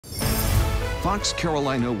Fox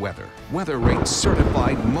Carolina Weather. Weather Rate's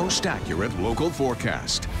certified most accurate local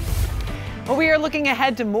forecast. Well, we are looking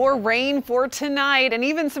ahead to more rain for tonight and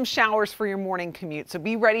even some showers for your morning commute. So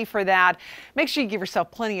be ready for that. Make sure you give yourself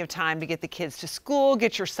plenty of time to get the kids to school,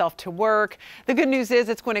 get yourself to work. The good news is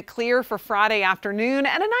it's going to clear for Friday afternoon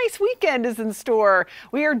and a nice weekend is in store.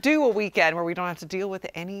 We are due a weekend where we don't have to deal with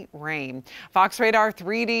any rain. Fox Radar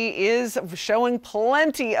 3D is showing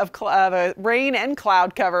plenty of rain and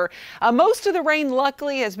cloud cover. Most of the rain,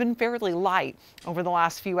 luckily, has been fairly light over the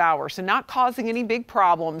last few hours, so not causing any big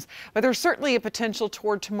problems, but there's certainly a potential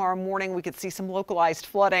toward tomorrow morning. We could see some localized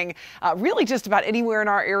flooding really just about anywhere in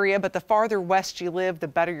our area, but the farther west you live, the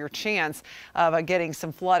better your chance of getting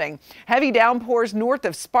some flooding. Heavy downpours north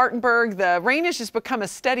of Spartanburg. The rain has just become a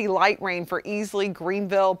steady light rain for Easley,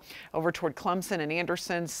 Greenville, over toward Clemson and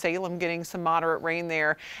Anderson. Salem getting some moderate rain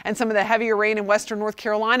there. And some of the heavier rain in western North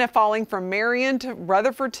Carolina falling from Marion to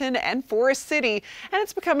Rutherfordton and Forest City, and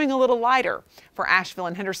it's becoming a little lighter. For Asheville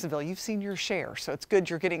and Hendersonville, you've seen your share, so it's good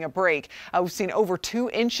you're getting a break. We've seen over 2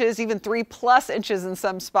 inches, even 3+ inches in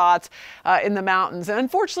some spots in the mountains. And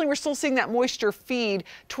unfortunately, we're still seeing that moisture feed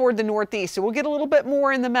toward the northeast. So we'll get a little bit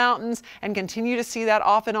more in the mountains and continue to see that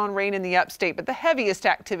off and on rain in the upstate. But the heaviest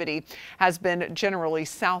activity has been generally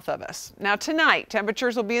south of us. Now tonight,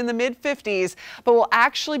 temperatures will be in the mid-50s, but will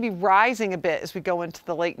actually be rising a bit as we go into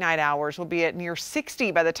the late night hours. We'll be at near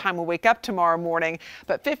 60 by the time we wake up tomorrow morning,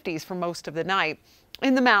 but 50s for most of the night.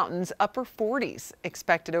 In the mountains, upper 40s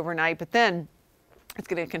expected overnight, but then it's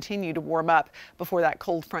going to continue to warm up before that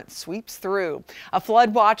cold front sweeps through. A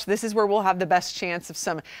flood watch. This is where we'll have the best chance of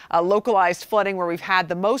some localized flooding where we've had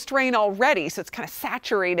the most rain already. So it's kind of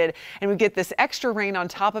saturated and we get this extra rain on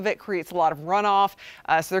top of it, creates a lot of runoff.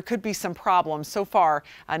 So there could be some problems. So far,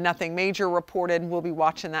 nothing major reported. We'll be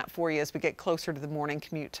watching that for you as we get closer to the morning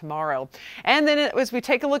commute tomorrow. And then as we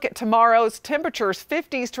take a look at tomorrow's temperatures,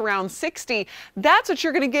 50s to around 60. That's what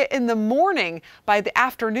you're going to get in the morning. By the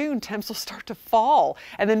afternoon, temps will start to fall.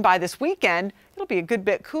 And then by this weekend, it'll be a good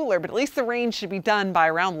bit cooler, but at least the rain should be done by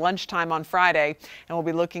around lunchtime on Friday. And we'll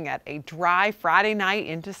be looking at a dry Friday night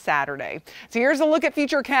into Saturday. So here's a look at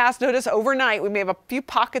futurecast. Notice overnight we may have a few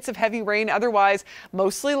pockets of heavy rain, otherwise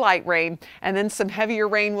mostly light rain. And then some heavier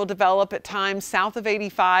rain will develop at times south of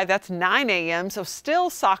 85. That's 9 a.m. So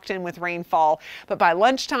still socked in with rainfall. But by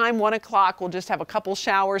lunchtime, 1 o'clock, we'll just have a couple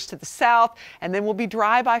showers to the south, and then we'll be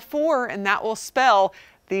dry by 4, and that will spell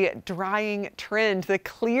the drying trend, the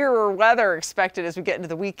clearer weather expected as we get into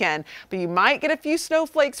the weekend. But you might get a few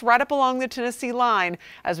snowflakes right up along the Tennessee line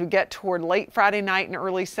as we get toward late Friday night and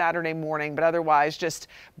early Saturday morning, but otherwise just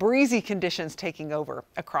breezy conditions taking over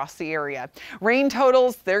across the area. Rain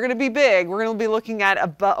totals, they're going to be big. We're going to be looking at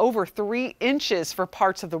over 3 inches for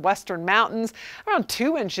parts of the western mountains, around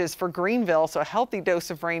 2 inches for Greenville, so a healthy dose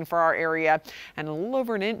of rain for our area, and a little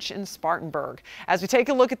over 1 inch in Spartanburg. As we take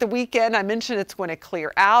a look at the weekend, I mentioned it's going to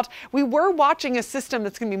clear out. We were watching a system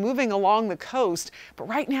that's going to be moving along the coast, but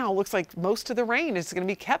right now it looks like most of the rain is going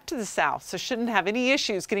to be kept to the south, so shouldn't have any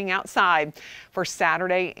issues getting outside for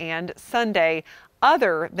Saturday and Sunday,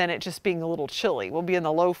 other than it just being a little chilly. We'll be in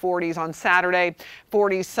the low 40s on Saturday,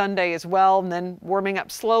 40s Sunday as well, and then warming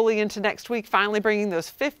up slowly into next week, finally bringing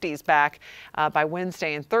those 50s back by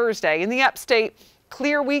Wednesday and Thursday. In the upstate,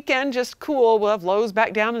 clear weekend, just cool. We'll have lows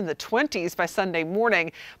back down in the 20s by Sunday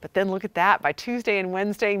morning. But then look at that. By Tuesday and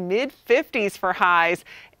Wednesday, mid-50s for highs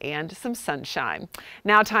and some sunshine.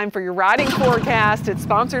 Now time for your riding forecast. It's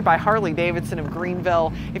sponsored by Harley-Davidson of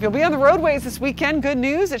Greenville. If you'll be on the roadways this weekend, good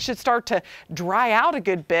news. It should start to dry out a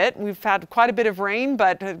good bit. We've had quite a bit of rain,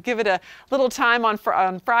 but give it a little time on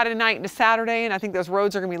Friday night into Saturday, and I think those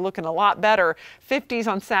roads are going to be looking a lot better. 50s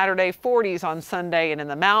on Saturday, 40s on Sunday, and in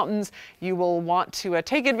the mountains, you will want to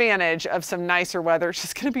take advantage of some nicer weather. It's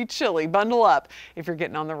just going to be chilly. Bundle up if you're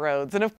getting on the roads. And of